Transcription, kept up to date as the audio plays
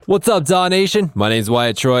What's up, Daw Nation? My name's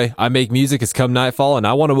Wyatt Troy. I make music as come nightfall, and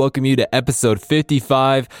I want to welcome you to episode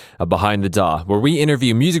 55 of Behind the Daw, where we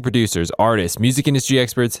interview music producers, artists, music industry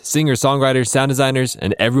experts, singers, songwriters, sound designers,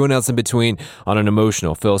 and everyone else in between on an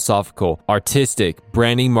emotional, philosophical, artistic,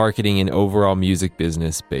 branding, marketing, and overall music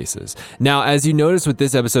business basis. Now, as you notice with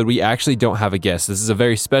this episode, we actually don't have a guest. This is a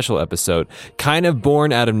very special episode, kind of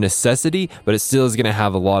born out of necessity, but it still is going to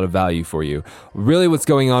have a lot of value for you. Really, what's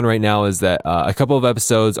going on right now is that a couple of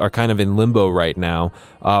episodes are kind of in limbo right now,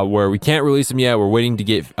 where we can't release them yet. We're waiting to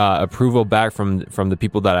get approval back from the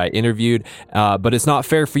people that I interviewed, but it's not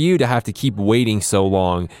fair for you to have to keep waiting so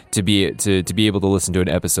long to be able to listen to an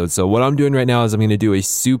episode. So what I'm doing right now is I'm going to do a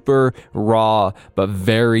super raw but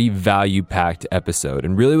very value-packed episode.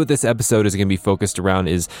 And really what this episode is going to be focused around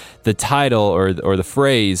is the title or the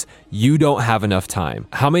phrase, "You don't have enough time."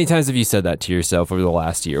 How many times have you said that to yourself over the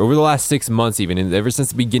last year, over the last 6 months even, and ever since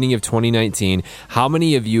the beginning of 2019? How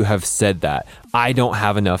many of you have said that? I don't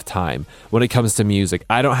have enough time when it comes to music.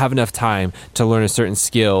 I don't have enough time to learn a certain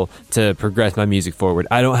skill to progress my music forward.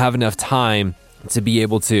 I don't have enough time to be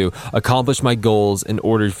able to accomplish my goals in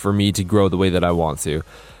order for me to grow the way that I want to.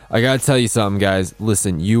 I gotta tell you something, guys.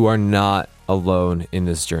 Listen, you are not alone in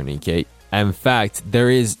this journey, okay? In fact,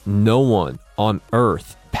 there is no one on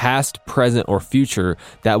earth, past, present, or future,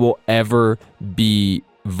 that will ever be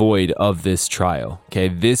void of this trial, okay?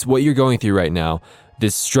 What you're going through right now,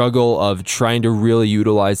 this struggle of trying to really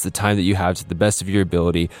utilize the time that you have to the best of your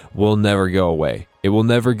ability, will never go away. It will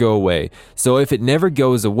never go away. So if it never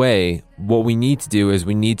goes away, what we need to do is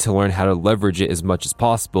we need to learn how to leverage it as much as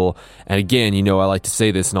possible. And again, I like to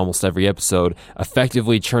say this in almost every episode,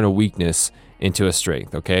 effectively turn a weakness into a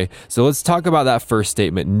strength, okay? So let's talk about that first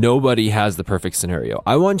statement. Nobody has the perfect scenario.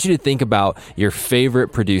 I want you to think about your favorite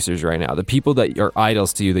producers right now, the people that are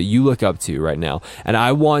idols to you, that you look up to right now. And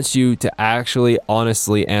I want you to actually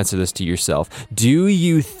honestly answer this to yourself. Do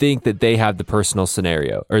you think that they have the personal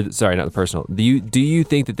scenario? Or sorry, not the personal. Do you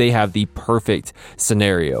think that they have the perfect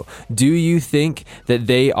scenario? Do you think that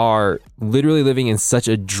they are literally living in such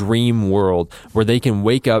a dream world where they can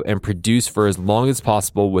wake up and produce for as long as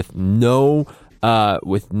possible with no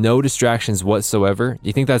distractions whatsoever? Do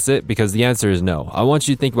you think that's it? Because the answer is no. I want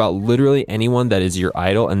you to think about literally anyone that is your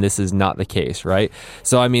idol, and this is not the case, right?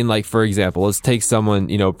 So I mean, like, for example, let's take someone,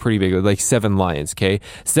 pretty big, like Seven Lions, okay?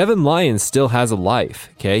 Seven Lions still has a life,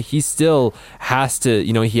 okay? He still has to,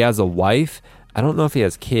 he has a wife. I don't know if he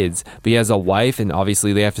has kids, but he has a wife, and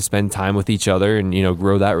obviously they have to spend time with each other and,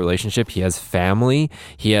 grow that relationship. He has family.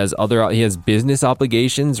 He has business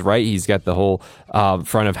obligations, right? He's got the whole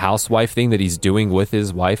front of housewife thing that he's doing with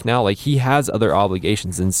his wife now. Like, he has other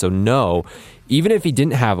obligations. And so no, even if he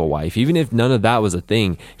didn't have a wife, even if none of that was a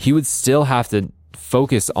thing, he would still have to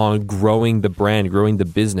focus on growing the brand, growing the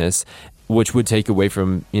business, which would take away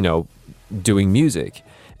from, doing music.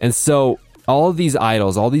 And so all of these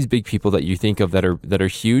idols, all these big people that you think of that are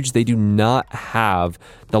huge, they do not have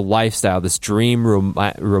the lifestyle, this dream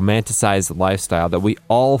romanticized lifestyle that we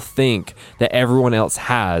all think that everyone else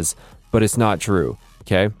has, but it's not true,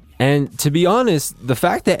 okay? And to be honest, the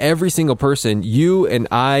fact that every single person, you and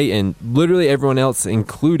I and literally everyone else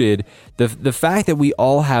included, the fact that we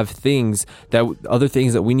all have other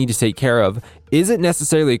things that we need to take care of isn't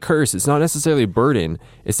necessarily a curse. It's not necessarily a burden.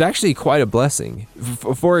 It's actually quite a blessing.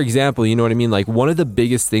 For example, you know what I mean? Like, one of the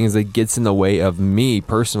biggest things that gets in the way of me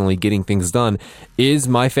personally getting things done is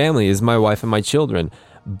my family, is my wife and my children.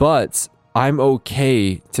 But I'm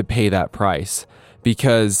okay to pay that price,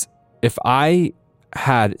 because if I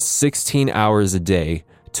had 16 hours a day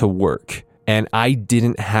to work and I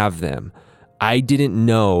didn't have them, I didn't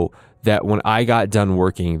know that when I got done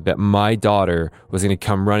working, that my daughter was going to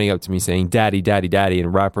come running up to me saying, "Daddy, daddy, daddy,"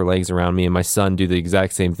 and wrap her legs around me, and my son do the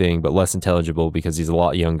exact same thing, but less intelligible because he's a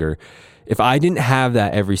lot younger. If I didn't have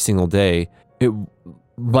that every single day,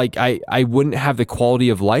 I wouldn't have the quality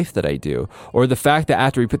of life that I do. Or the fact that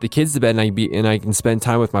after we put the kids to bed and I can spend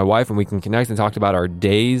time with my wife and we can connect and talk about our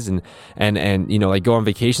days and like go on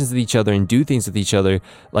vacations with each other and do things with each other.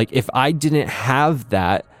 Like, if I didn't have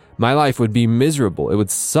that, my life would be miserable. It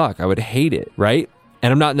would suck. I would hate it, right?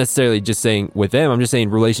 And I'm not necessarily just saying with them, I'm just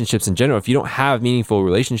saying relationships in general. If you don't have meaningful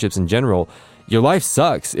relationships in general, your life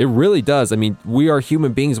sucks. It really does. I mean, we are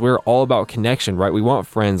human beings. We're all about connection, right? We want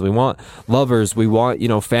friends. We want lovers. We want,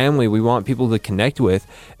 family. We want people to connect with.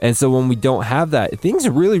 And so when we don't have that, things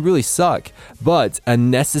really, really suck. But a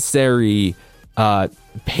necessary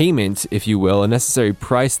payment, if you will, a necessary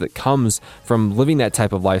price that comes from living that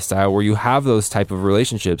type of lifestyle where you have those type of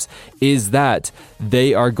relationships, is that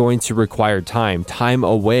they are going to require time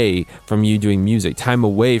away from you doing music, time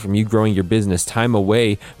away from you growing your business, time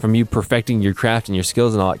away from you perfecting your craft and your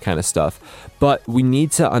skills and all that kind of stuff. But we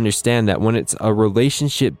need to understand that when it's a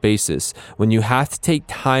relationship basis, when you have to take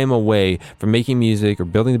time away from making music or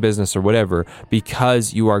building the business or whatever,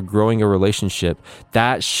 because you are growing a relationship,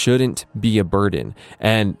 that shouldn't be a burden.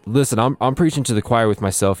 And listen, I'm preaching to the choir with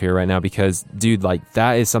myself here right now, because dude, like,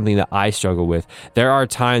 that is something that I struggle with. There are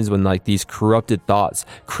times when like these corrupted thoughts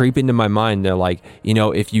creep into my mind. They're like,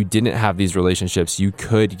 if you didn't have these relationships, you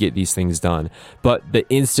could get these things done. But the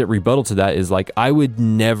instant rebuttal to that is like, I would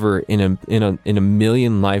never in a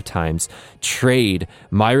million lifetimes trade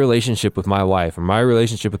my relationship with my wife or my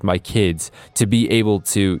relationship with my kids to be able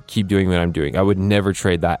to keep doing what I'm doing. I would never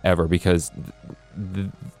trade that ever, because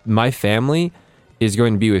my family is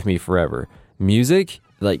going to be with me forever. Music,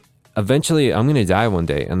 like, eventually I'm going to die one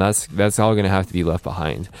day, and that's all going to have to be left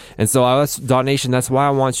behind. And so Dot Nation, that's why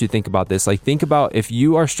I want you to think about this. Like, think about if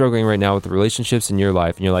you are struggling right now with the relationships in your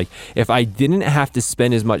life, and you're like, if I didn't have to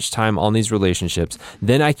spend as much time on these relationships,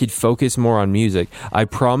 then I could focus more on music. I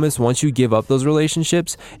promise, once you give up those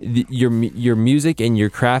relationships, your music and your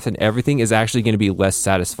craft and everything is actually going to be less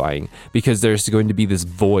satisfying, because there's going to be this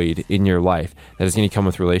void in your life that is going to come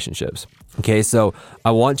with relationships. Okay, so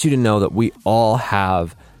I want you to know that we all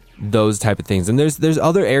have those type of things, and there's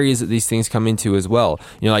other areas that these things come into as well.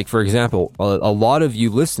 Like, for example, a lot of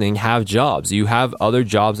you listening have jobs. You have other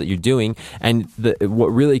jobs that you're doing, and what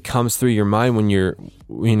really comes through your mind when you're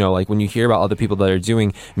like when you hear about other people that are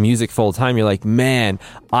doing music full time, you're like, man,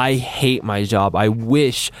 I hate my job. I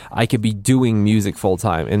wish I could be doing music full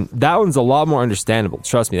time. And that one's a lot more understandable.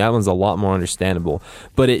 Trust me, that one's a lot more understandable.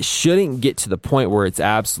 But it shouldn't get to the point where it's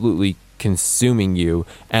absolutely consuming you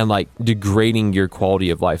and like degrading your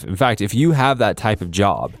quality of life. In fact, if you have that type of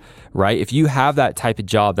job, right? If you have that type of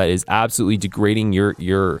job that is absolutely degrading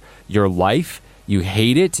your life, you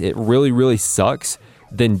hate it, it really, really sucks,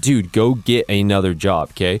 then dude, go get another job,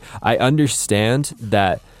 okay? I understand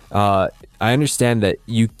that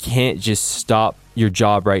you can't just stop your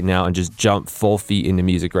job right now and just jump full feet into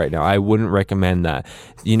music right now. I wouldn't recommend that.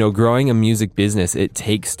 Growing a music business, it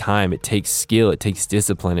takes time, it takes skill, it takes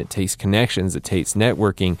discipline, it takes connections, it takes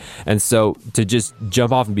networking. And so to just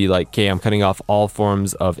jump off and be like, okay, I'm cutting off all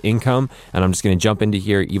forms of income and I'm just going to jump into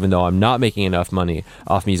here even though I'm not making enough money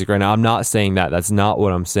off music right now. I'm not saying that. That's not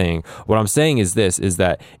what I'm saying. What I'm saying is this, is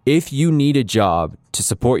that if you need a job to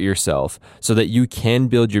support yourself so that you can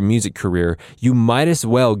build your music career, you might as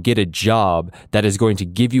well get a job that is going to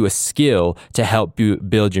give you a skill to help you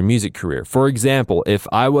build your music career. For example, if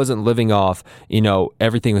I wasn't living off,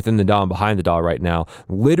 everything within the DAW and behind the DAW right now,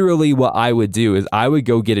 literally what I would do is I would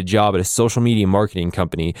go get a job at a social media marketing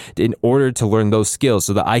company in order to learn those skills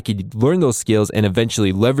so that I could learn those skills and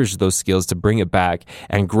eventually leverage those skills to bring it back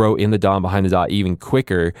and grow in the DAW and behind the DAW even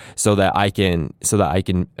quicker so that I can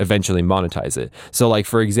eventually monetize it. So like,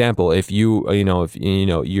 for example, if you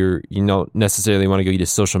don't necessarily want to go get a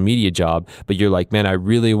social media job, but you're like, man, I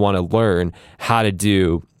really want to learn how to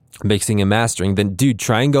do mixing and mastering, then dude,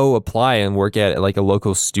 try and go apply and work at like a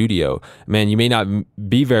local studio. Man, you may not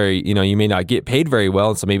be you may not get paid very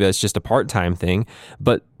well, so maybe that's just a part-time thing,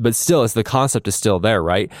 but still, the concept is still there,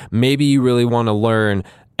 right? Maybe you really want to learn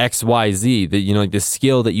XYZ, that like the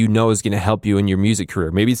skill that is going to help you in your music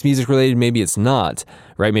career. Maybe it's music related, maybe it's not,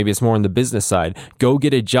 right? Maybe it's more on the business side. Go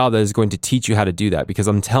get a job that is going to teach you how to do that, because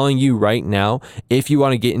I'm telling you right now, if you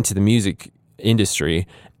want to get into the music industry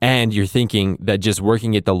and you're thinking that just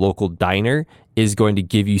working at the local diner is going to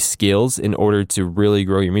give you skills in order to really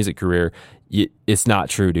grow your music career, it's not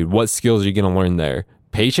true, dude. What skills are you going to learn there?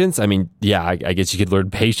 Patience? I mean, yeah, I guess you could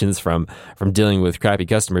learn patience from dealing with crappy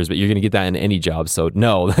customers, but you're going to get that in any job. So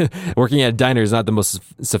no, working at a diner is not the most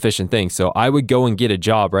sufficient thing. So I would go and get a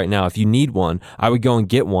job right now. If you need one, I would go and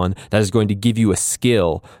get one that is going to give you a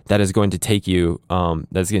skill that is going to take you, to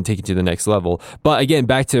the next level. But again,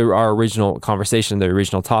 back to our original conversation, the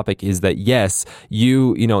original topic is that yes,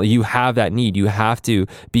 you have that need. You have to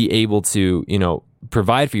be able to,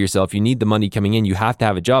 provide for yourself. You need the money coming in. You have to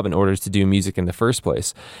have a job in order to do music in the first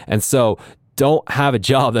place. And so don't have a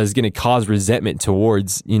job that is going to cause resentment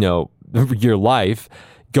towards, your life.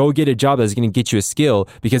 Go get a job that's going to get you a skill,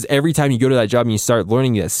 because every time you go to that job and you start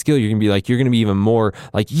learning that skill, you're going to be even more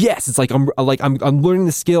like, yes, it's like I'm learning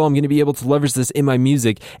the skill. I'm going to be able to leverage this in my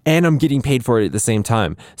music and I'm getting paid for it at the same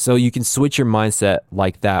time. So you can switch your mindset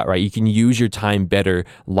like that, right? You can use your time better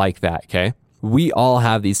like that. Okay. we all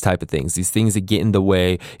have these type of these things that get in the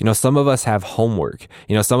way. Some of us have homework.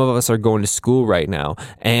 Some of us are going to school right now.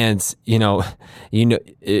 And,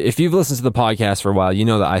 if you've listened to the podcast for a while, you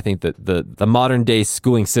know that I think that the modern day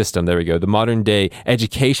schooling system, there we go, the modern day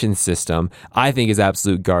education system, I think is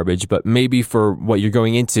absolute garbage. But maybe for what you're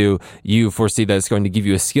going into, you foresee that it's going to give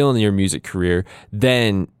you a skill in your music career,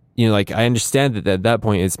 then I understand that at that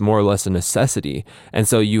point it's more or less a necessity. And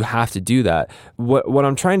so you have to do that. What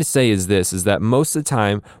I'm trying to say is this, is that most of the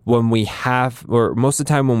time when we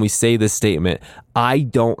say this statement, I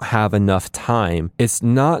don't have enough time, it's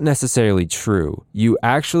not necessarily true. You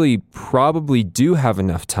actually probably do have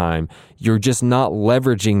enough time. You're just not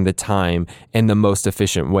leveraging the time in the most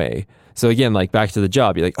efficient way. So again, like back to the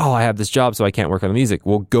job, you're like, oh, I have this job, so I can't work on the music.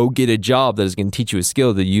 Well, go get a job that is going to teach you a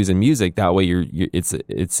skill to use in music. That way,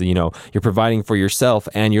 you're providing for yourself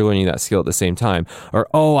and you're learning that skill at the same time. Or,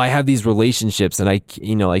 oh, I have these relationships, and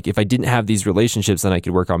if I didn't have these relationships, then I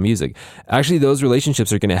could work on music. Actually, those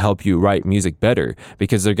relationships are going to help you write music better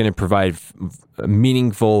because they're going to provide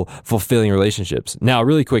meaningful, fulfilling relationships. Now,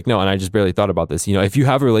 really quick note, and I just barely thought about this. If you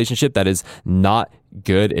have a relationship that is not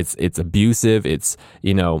good, it's abusive, it's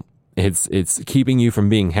keeping you from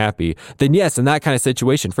being happy, then yes, in that kind of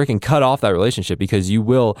situation, freaking cut off that relationship because you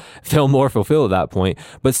will feel more fulfilled at that point.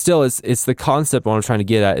 But still, it's the concept what I'm trying to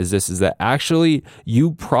get at is that actually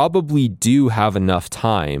you probably do have enough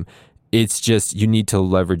time. It's just you need to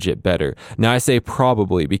leverage it better. Now, I say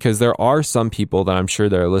probably because there are some people that I'm sure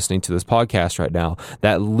that are listening to this podcast right now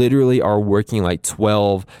that literally are working like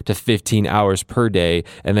 12 to 15 hours per day,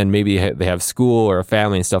 and then maybe they have school or a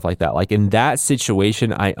family and stuff like that. Like in that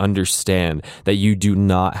situation, I understand that you do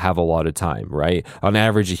not have a lot of time, right? On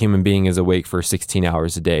average, a human being is awake for 16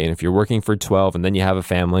 hours a day. And if you're working for 12 and then you have a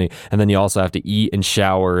family and then you also have to eat and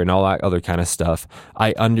shower and all that other kind of stuff,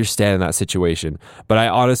 I understand that situation. But I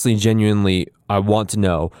honestly, genuinely, I want to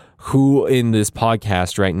know who in this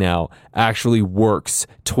podcast right now actually works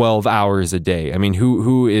 12 hours a day. I mean,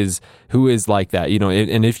 who is like that,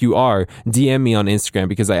 and if you are, DM me on Instagram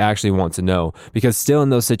because I actually want to know, because still in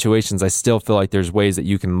those situations, I still feel like there's ways that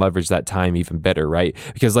you can leverage that time even better, right?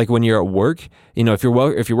 Because like when you're at work, if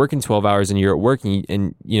you're working 12 hours and you're at work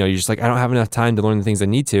and you're just like, I don't have enough time to learn the things I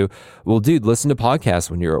need to. Well, dude, listen to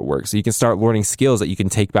podcasts when you're at work so you can start learning skills that you can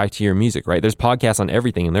take back to your music, right? There's podcasts on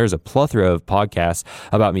everything, and there's a plethora of podcasts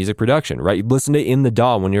about music production, right? You listen to In the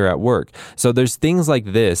DAW when you're at work. So there's things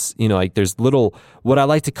like this, like there's little, what I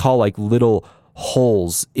like to call like little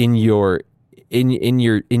holes in your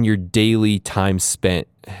daily time spent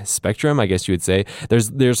spectrum, I guess you would say.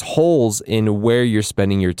 There's holes in where you're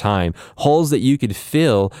spending your time, holes that you could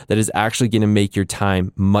fill that is actually going to make your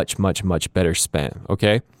time much, much, much better spent.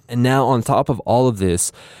 Okay. And now on top of all of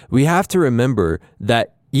this, we have to remember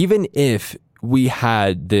that even if we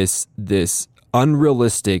had this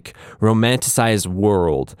unrealistic, romanticized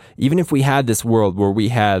world, even if we had this world where we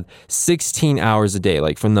had 16 hours a day,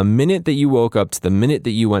 like from the minute that you woke up to the minute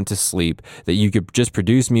that you went to sleep, that you could just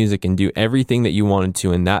produce music and do everything that you wanted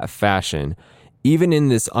to in that fashion, even in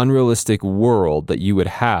this unrealistic world that you would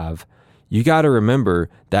have, you got to remember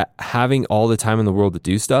that having all the time in the world to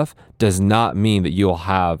do stuff does not mean that you'll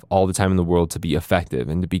have all the time in the world to be effective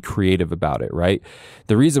and to be creative about it, right?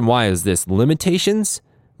 The reason why is this: limitations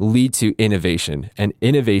lead to innovation, and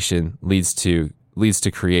innovation leads to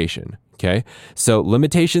creation. Okay. So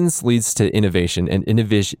limitations leads to innovation, and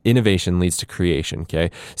innovation leads to creation. Okay.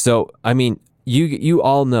 So, I mean, you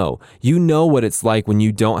all know what it's like when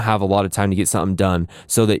you don't have a lot of time to get something done,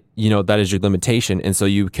 so that, that is your limitation. And so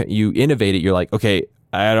you innovate it. You're like, okay,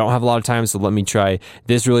 I don't have a lot of time, so let me try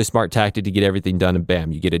this really smart tactic to get everything done, and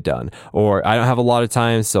bam, you get it done. Or I don't have a lot of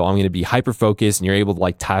time, so I'm going to be hyper focused, and you're able to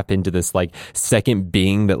like tap into this like second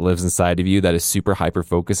being that lives inside of you that is super hyper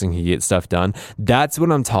focused and can get stuff done. That's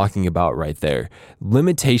what I'm talking about right there.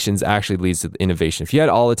 Limitations actually leads to innovation. If you had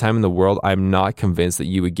all the time in the world, I'm not convinced that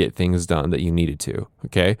you would get things done that you needed to.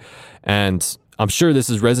 Okay. And I'm sure this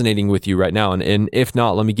is resonating with you right now. And if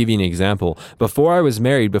not, let me give you an example. Before I was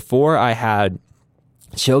married, before I had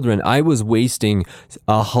children, I was wasting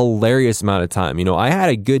a hilarious amount of time. I had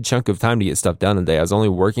a good chunk of time to get stuff done a day. I was only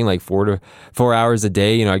working like 4 hours a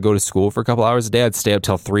day. I'd go to school for a couple hours a day. I'd stay up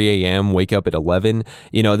till 3 a.m., wake up at 11.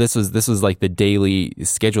 This was like the daily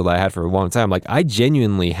schedule that I had for a long time. Like I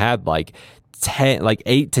genuinely had like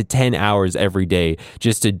 8 to 10 hours every day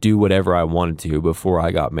just to do whatever I wanted to before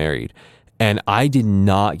I got married. and I did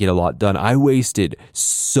not get a lot done. I wasted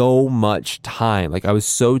so much time. Like I was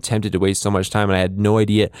so tempted to waste so much time, and I had no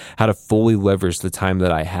idea how to fully leverage the time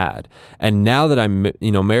that I had. And now that I'm,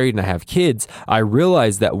 married and I have kids, I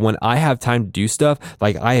realize that when I have time to do stuff,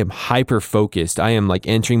 like I am hyper focused. I am like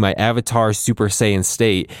entering my avatar Super Saiyan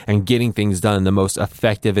state and getting things done in the most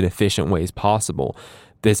effective and efficient ways possible.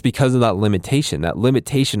 It's because of that limitation. That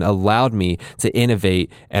limitation allowed me to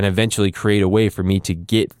innovate and eventually create a way for me to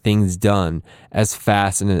get things done as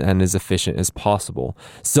fast and as efficient as possible.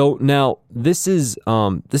 So now this is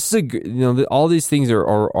all these things are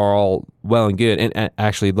all well and good. And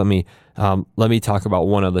actually, let me talk about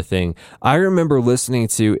one other thing. I remember listening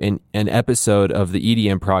to an episode of the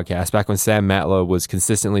EDM podcast back when Sam Matlow was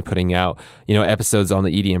consistently putting out, episodes on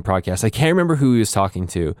the EDM podcast. I can't remember who he was talking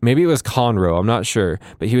to. Maybe it was Conroe. I'm not sure,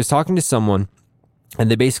 but he was talking to someone, and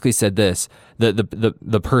they basically said this.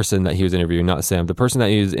 The person that he was interviewing, not Sam, the person that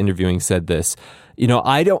he was interviewing said this.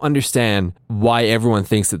 I don't understand why everyone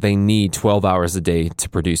thinks that they need 12 hours a day to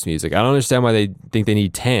produce music. I don't understand why they think they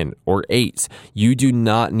need 10 or 8. You do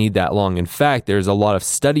not need that long. In fact, there's a lot of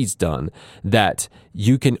studies done that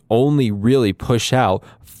you can only really push out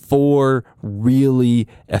 4 really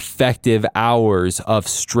effective hours of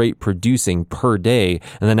straight producing per day,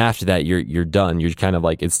 and then after that you're done. You're kind of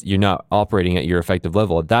like you're not operating at your effective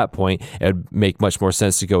level. At that point, it would make much more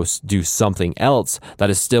sense to go do something else that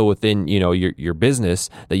is still within your business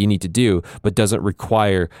that you need to do, but doesn't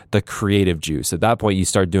require the creative juice. At that point, you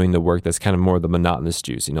start doing the work that's kind of more the monotonous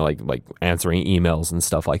juice, like answering emails and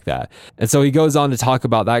stuff like that. And so he goes on to talk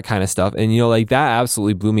about that kind of stuff, and that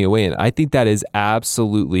absolutely blew me away. And I think that is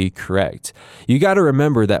absolutely correct. You got to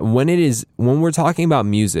remember that when we're talking about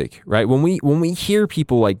music, right? When we hear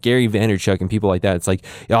people like Gary Vaynerchuk and people like that, it's like,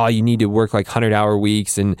 oh, you need to work like 100-hour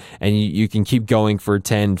weeks and you can keep going for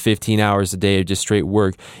 10, 15 hours a day of just straight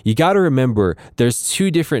work. You got to remember there's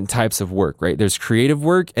 2 different types of work, right? There's creative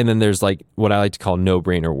work, and then there's like what I like to call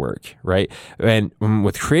no-brainer work, right? And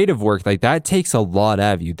with creative work, like that takes a lot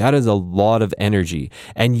out of you. That is a lot of energy.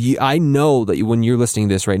 And I know that when you're listening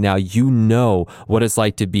to this right now, you know what it's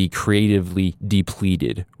like to be creatively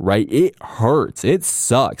depleted, right? It hurts. It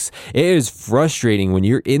sucks. It is frustrating when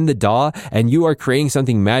you're in the DAW and you are creating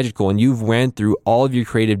something magical and you've ran through all of your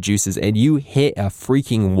creative juices and you hit a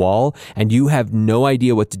freaking wall and you have no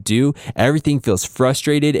idea what to do. Everything feels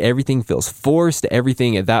frustrated. Everything feels forced.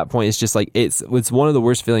 Everything at that point is just like, it's one of the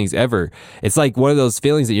worst feelings ever. It's like one of those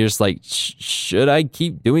feelings that you're just like, should I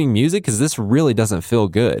keep doing music? Because this really doesn't feel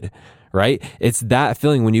good. Right? It's that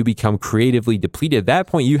feeling when you become creatively depleted. At that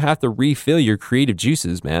point, you have to refill your creative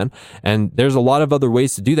juices, man. And there's a lot of other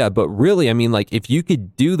ways to do that. But really, I mean, like if you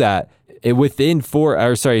could do that within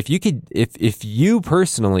if you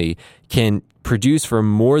personally can produce for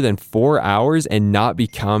more than 4 hours and not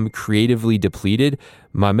become creatively depleted,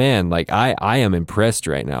 my man, like I am impressed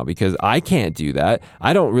right now because I can't do that.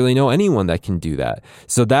 I don't really know anyone that can do that.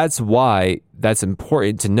 So that's why that's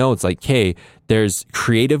important to know. It's like, hey, there's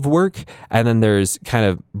creative work and then there's kind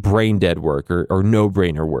of brain dead work or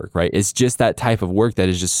no-brainer work, right? It's just that type of work that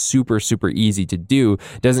is just super, super easy to do.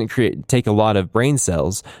 Doesn't take a lot of brain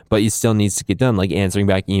cells, but it still needs to get done, like answering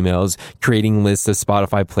back emails, creating lists of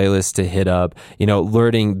Spotify playlists to hit up,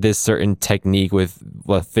 learning this certain technique with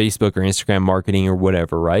Facebook or Instagram marketing or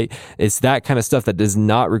whatever, right? It's that kind of stuff that does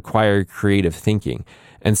not require creative thinking.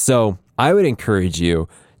 And so I would encourage you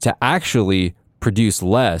to actually produce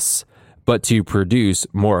less, but to produce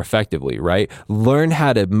more effectively, right? Learn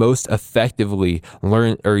how to most effectively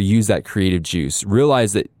learn or use that creative juice.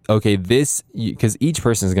 Realize that, okay, because each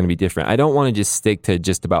person is going to be different. I don't want to just stick to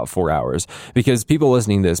just about 4 hours because people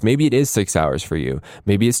listening to this, maybe it is 6 hours for you.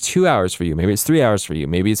 Maybe it's 2 hours for you. Maybe it's 3 hours for you.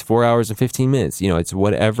 Maybe it's 4 hours and 15 minutes. It's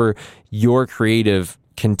whatever your creative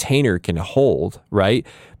container can hold, right?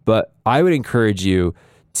 But I would encourage you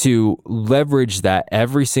to leverage that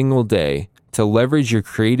every single day, to leverage your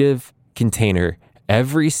creative container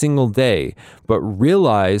every single day, but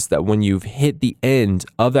realize that when you've hit the end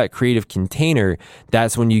of that creative container,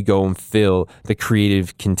 that's when you go and fill the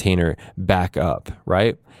creative container back up,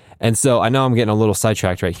 right? And so I know I'm getting a little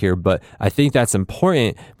sidetracked right here, but I think that's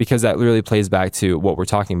important because that really plays back to what we're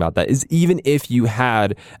talking about. That is, even if you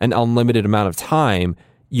had an unlimited amount of time,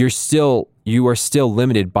 you are still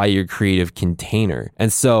limited by your creative container.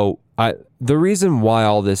 And so the reason why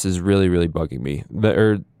all this is really, really bugging me,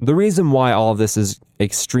 or the reason why all of this is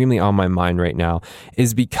extremely on my mind right now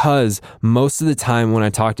is because most of the time when I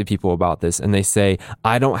talk to people about this and they say,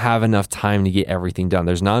 I don't have enough time to get everything done.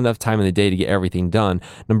 There's not enough time in the day to get everything done.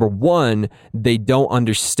 Number one, they don't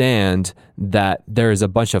understand that there is a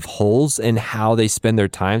bunch of holes in how they spend their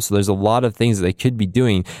time. So there's a lot of things that they could be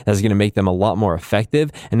doing that's going to make them a lot more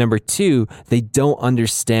effective. And number two, they don't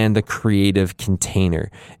understand the creative container.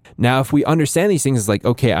 Now, if we understand these things, it's like,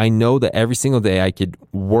 okay, I know that every single day I could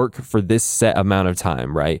work for this set amount of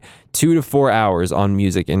time, right? 2 to 4 hours on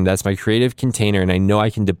music, and that's my creative container, and I know I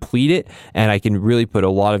can deplete it, and I can really put a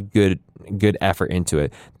lot of good effort into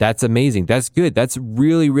it. That's amazing. That's good. That's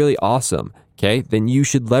really, really awesome. Okay, then you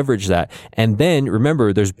should leverage that. And then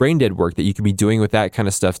remember, there's brain dead work that you can be doing with that kind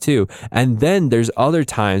of stuff too. And then there's other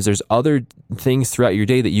times, there's other things throughout your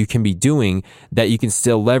day that you can be doing that you can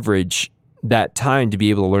still leverage that time to be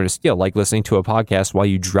able to learn a skill, like listening to a podcast while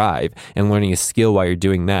you drive and learning a skill while you're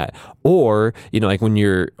doing that. Or, like when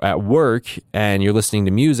you're at work and you're listening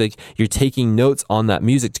to music, you're taking notes on that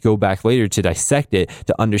music to go back later to dissect it,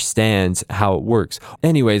 to understand how it works.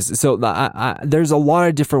 Anyways, so there's a lot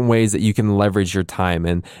of different ways that you can leverage your time.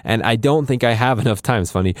 And I don't think I have enough time.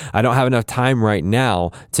 It's funny. I don't have enough time right now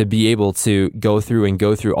to be able to go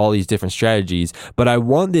through all these different strategies, but I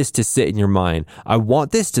want this to sit in your mind. I want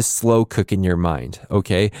this to slow cook in your mind,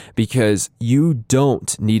 okay? Because you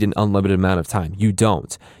don't need an unlimited amount of time. You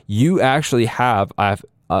don't. You actually have,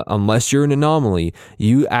 unless you're an anomaly,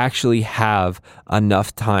 you actually have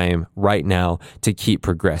enough time right now to keep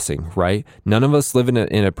progressing, right? None of us live in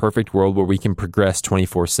a perfect world where we can progress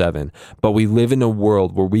 24/7, but we live in a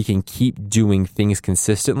world where we can keep doing things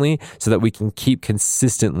consistently so that we can keep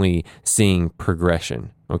consistently seeing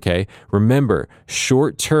progression. Okay. Remember,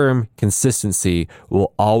 short-term consistency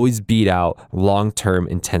will always beat out long-term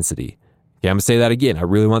intensity. Okay, I'm going to say that again. I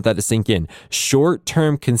really want that to sink in.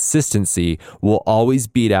 Short-term consistency will always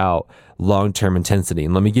beat out long-term intensity.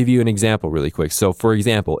 And let me give you an example really quick. So for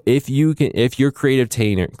example, if your creative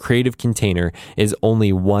container is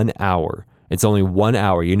only 1 hour, it's only 1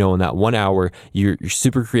 hour. In that 1 hour, you're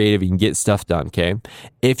super creative. You can get stuff done. Okay.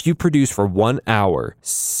 If you produce for 1 hour,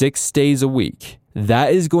 6 days a week,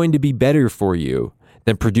 that is going to be better for you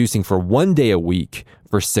than producing for 1 day a week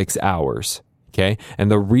for 6 hours. Okay. And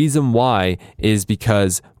the reason why is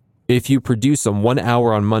because if you produce on 1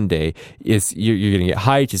 hour on Monday, you're going to get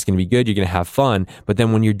hyped, it's going to be good, you're going to have fun. But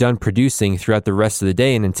then when you're done producing throughout the rest of the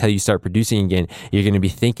day and until you start producing again, you're going to be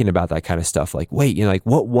thinking about that kind of stuff. Like, wait,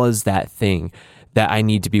 what was that thing that I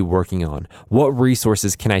need to be working on? What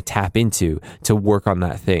resources can I tap into to work on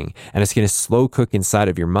that thing? And it's going to slow cook inside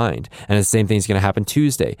of your mind. And the same thing is going to happen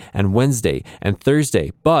Tuesday and Wednesday and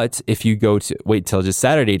Thursday. But if you wait till just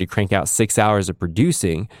Saturday to crank out 6 hours of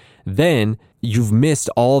producing, then you've missed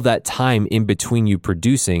all that time in between you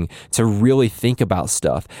producing to really think about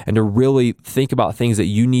stuff and to really think about things that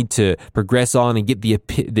you need to progress on and get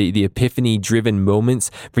the epiphany driven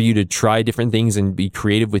moments for you to try different things and be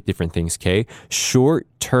creative with different things. Okay.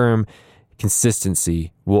 Short-term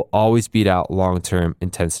consistency will always beat out long-term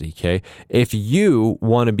intensity. Okay. If you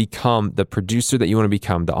want to become the producer that you want to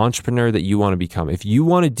become, the entrepreneur that you want to become, if you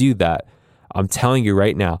want to do that, I'm telling you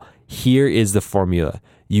right now, here is the formula.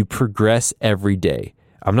 You progress every day.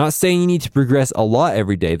 I'm not saying you need to progress a lot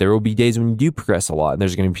every day. There will be days when you do progress a lot, and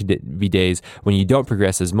there's going to be days when you don't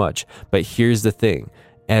progress as much. But here's the thing.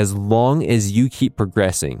 As long as you keep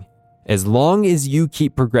progressing, as long as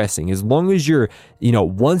you're,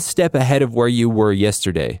 one step ahead of where you were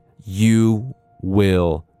yesterday, you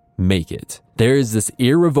will make it. There is this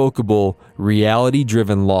irrevocable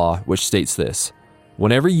reality-driven law which states this.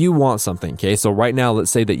 Whenever you want something, okay, so right now, let's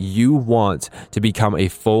say that you want to become a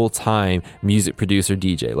full-time music producer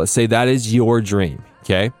DJ. Let's say that is your dream,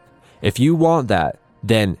 okay? If you want that,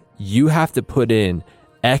 then you have to put in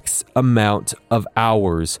X amount of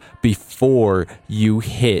hours before you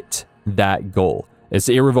hit that goal. It's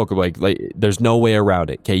irrevocable. Like there's no way around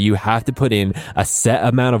it. Okay. You have to put in a set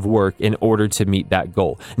amount of work in order to meet that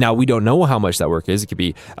goal. Now, we don't know how much that work is. It could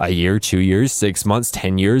be a year, 2 years, 6 months,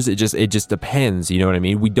 10 years. It just depends. You know what I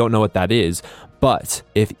mean? We don't know what that is. But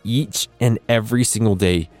if each and every single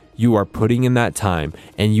day you are putting in that time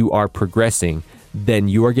and you are progressing, then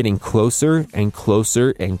you are getting closer and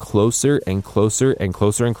closer and closer and closer and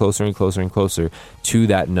closer and closer and closer and closer to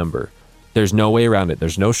that number. There's no way around it.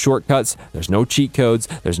 There's no shortcuts. There's no cheat codes.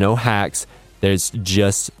 There's no hacks. There's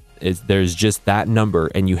just that number,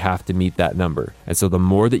 and you have to meet that number. And so the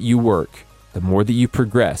more that you work, the more that you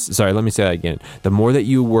progress. Sorry, let me say that again. The more that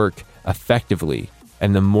you work effectively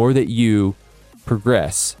and the more that you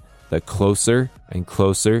progress, the closer and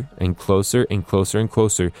closer and closer and closer and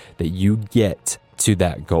closer that you get to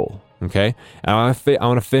that goal. Okay. And I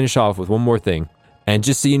want to finish off with one more thing. And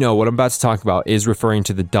just so you know, what I'm about to talk about is referring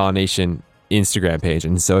to the Daw Nation Instagram page.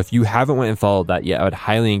 And so if you haven't went and followed that yet, I would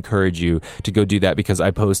highly encourage you to go do that, because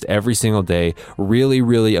I post every single day really,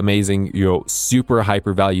 really amazing, super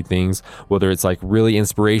hyper valued things, whether it's like really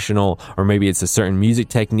inspirational, or maybe it's a certain music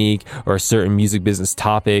technique or a certain music business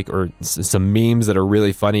topic, or some memes that are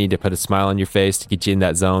really funny to put a smile on your face to get you in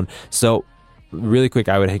that zone. So really quick,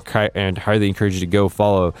 I would highly encourage you to go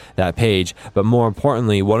follow that page. But more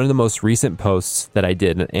importantly, one of the most recent posts that I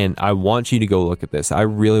did, and I want you to go look at this. I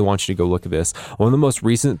really want you to go look at this. One of the most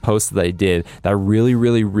recent posts that I did that really,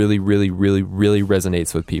 really, really, really, really, really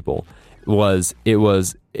resonates with people was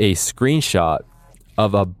a screenshot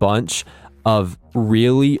of a bunch of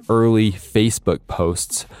really early Facebook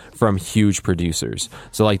posts from huge producers.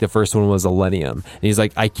 So like the first one was Illenium. And he's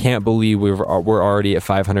like, I can't believe we're already at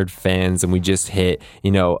 500 fans and we just hit,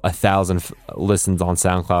 1,000 listens on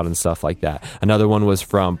SoundCloud and stuff like that. Another one was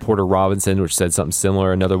from Porter Robinson, which said something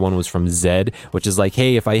similar. Another one was from Zed, which is like,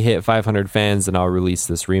 hey, if I hit 500 fans, then I'll release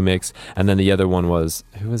this remix. And then the other one was,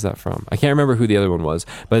 who was that from? I can't remember who the other one was,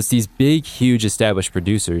 but it's these big, huge established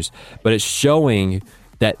producers, but it's showing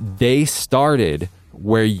that they started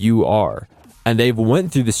where you are, and they've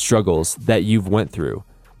went through the struggles that you've went through.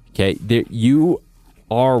 Okay, you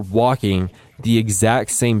are walking the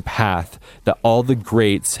exact same path that all the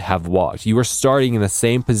greats have walked. You are starting in the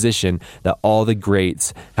same position that all the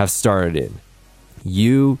greats have started in.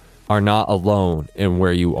 You are not alone in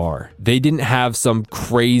where you are. They didn't have some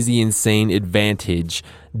crazy, insane advantage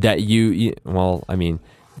that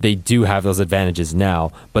they do have those advantages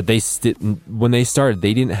now, but when they started,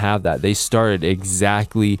 they didn't have that. They started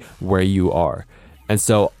exactly where you are. And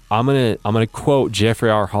so I'm gonna quote Jeffrey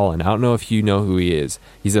R. Holland. I don't know if you know who he is.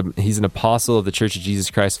 He's an apostle of the Church of Jesus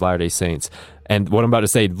Christ of Latter-day Saints. And what I'm about to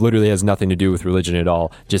say literally has nothing to do with religion at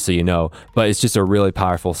all, just so you know. But it's just a really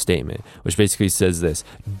powerful statement, which basically says this: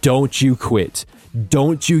 don't you quit.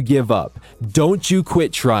 Don't you give up. Don't you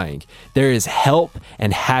quit trying. There is help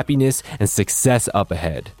and happiness and success up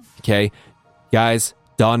ahead. Okay? Guys,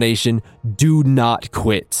 Daw Nation, do not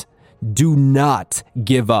quit. Do not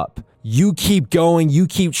give up. You keep going, you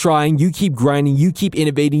keep trying, you keep grinding, you keep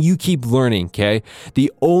innovating, you keep learning, okay?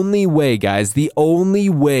 The only way, guys, the only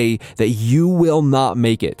way that you will not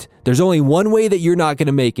make it, there's only one way that you're not going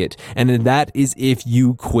to make it, and that is if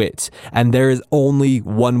you quit. And there is only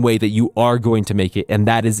one way that you are going to make it, and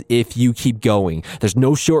that is if you keep going. There's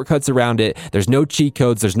no shortcuts around it. There's no cheat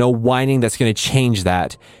codes. There's no whining that's going to change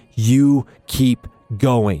that. You keep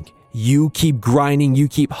going. You keep grinding, you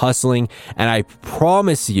keep hustling, and I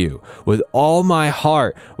promise you, with all my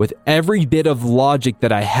heart, with every bit of logic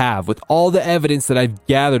that I have, with all the evidence that I've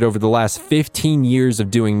gathered over the last 15 years of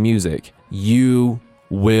doing music, you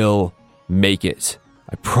will make it.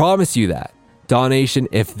 I promise you that. Daw Nation,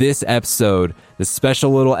 if this episode, this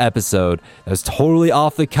special little episode that's totally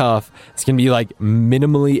off the cuff, it's going to be like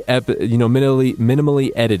minimally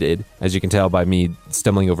edited, as you can tell by me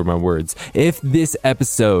stumbling over my words. If this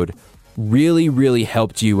episode really, really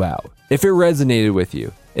helped you out, if it resonated with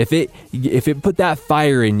you, if it put that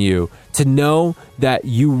fire in you to know that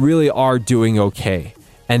you really are doing okay,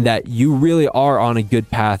 and that you really are on a good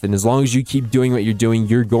path, and as long as you keep doing what you're doing,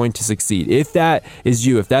 you're going to succeed. If that is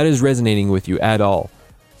you, if that is resonating with you at all,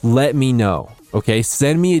 let me know, okay?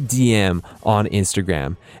 Send me a DM on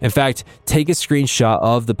Instagram. In fact, take a screenshot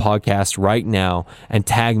of the podcast right now and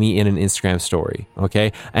tag me in an Instagram story,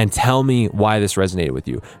 okay? And tell me why this resonated with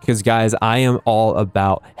you. Because guys, I am all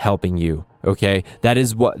about helping you. Okay, that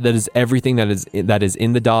is everything that is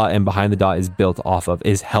in the DAW and behind the DAW is built off of,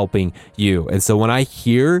 is helping you. And so when I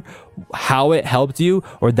hear how it helped you,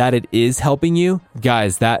 or that it is helping you,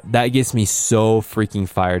 guys, that gets me so freaking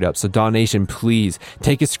fired up. So Daw Nation, please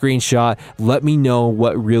take a screenshot. Let me know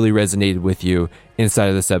what really resonated with you inside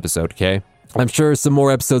of this episode, okay? I'm sure some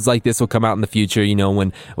more episodes like this will come out in the future,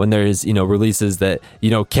 when there's, releases that,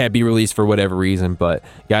 can't be released for whatever reason. But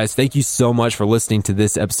guys, thank you so much for listening to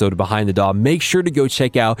this episode of Behind the DAW. Make sure to go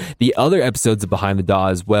check out the other episodes of Behind the DAW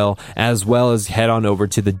as well as head on over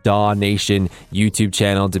to the Daw Nation YouTube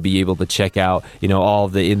channel to be able to check out, all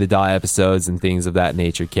of the In the DAW episodes and things of that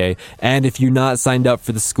nature, okay? And if you're not signed up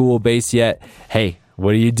for the school base yet, hey,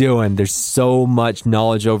 What are you doing? There's so much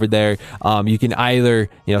knowledge over there. You can either,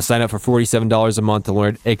 sign up for $47 a month to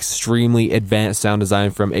learn extremely advanced sound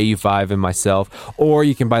design from AU5 and myself, or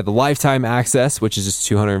you can buy the lifetime access, which is just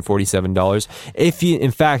 $247. If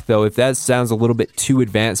that sounds a little bit too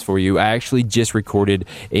advanced for you, I actually just recorded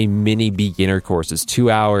a mini beginner course. It's 2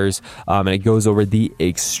 hours, and it goes over the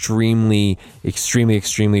extremely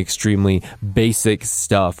basic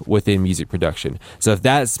stuff within music production. So if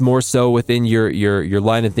that's more so within your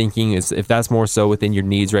line of thinking, if that's more so within your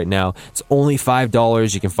needs right now, it's only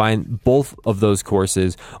 $5. You can find both of those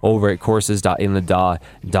courses over at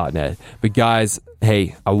courses.inthedaw.net. But guys,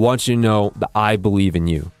 hey, I want you to know that I believe in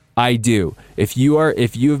you. I do. If you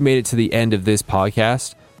have made it to the end of this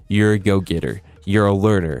podcast, you're a go-getter. You're a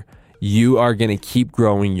learner. You are going to keep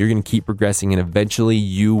growing. You're going to keep progressing, and eventually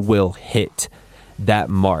you will hit that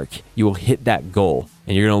mark. You will hit that goal,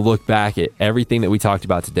 and you're going to look back at everything that we talked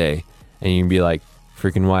about today, and you can be like,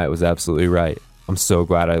 freaking Wyatt was absolutely right. I'm so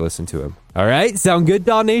glad I listened to him. All right, sound good,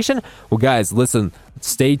 Daw Nation? Well, guys, listen,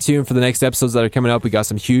 stay tuned for the next episodes that are coming up. We got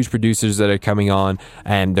some huge producers that are coming on,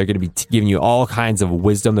 and they're going to be giving you all kinds of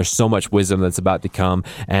wisdom. There's so much wisdom that's about to come,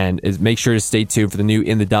 and make sure to stay tuned for the new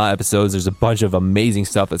In the Daw episodes. There's a bunch of amazing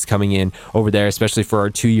stuff that's coming in over there, especially for our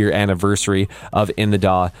 2-year anniversary of In the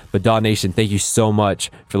Daw. But Daw Nation, thank you so much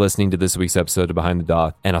for listening to this week's episode of Behind the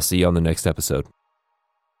Daw, and I'll see you on the next episode.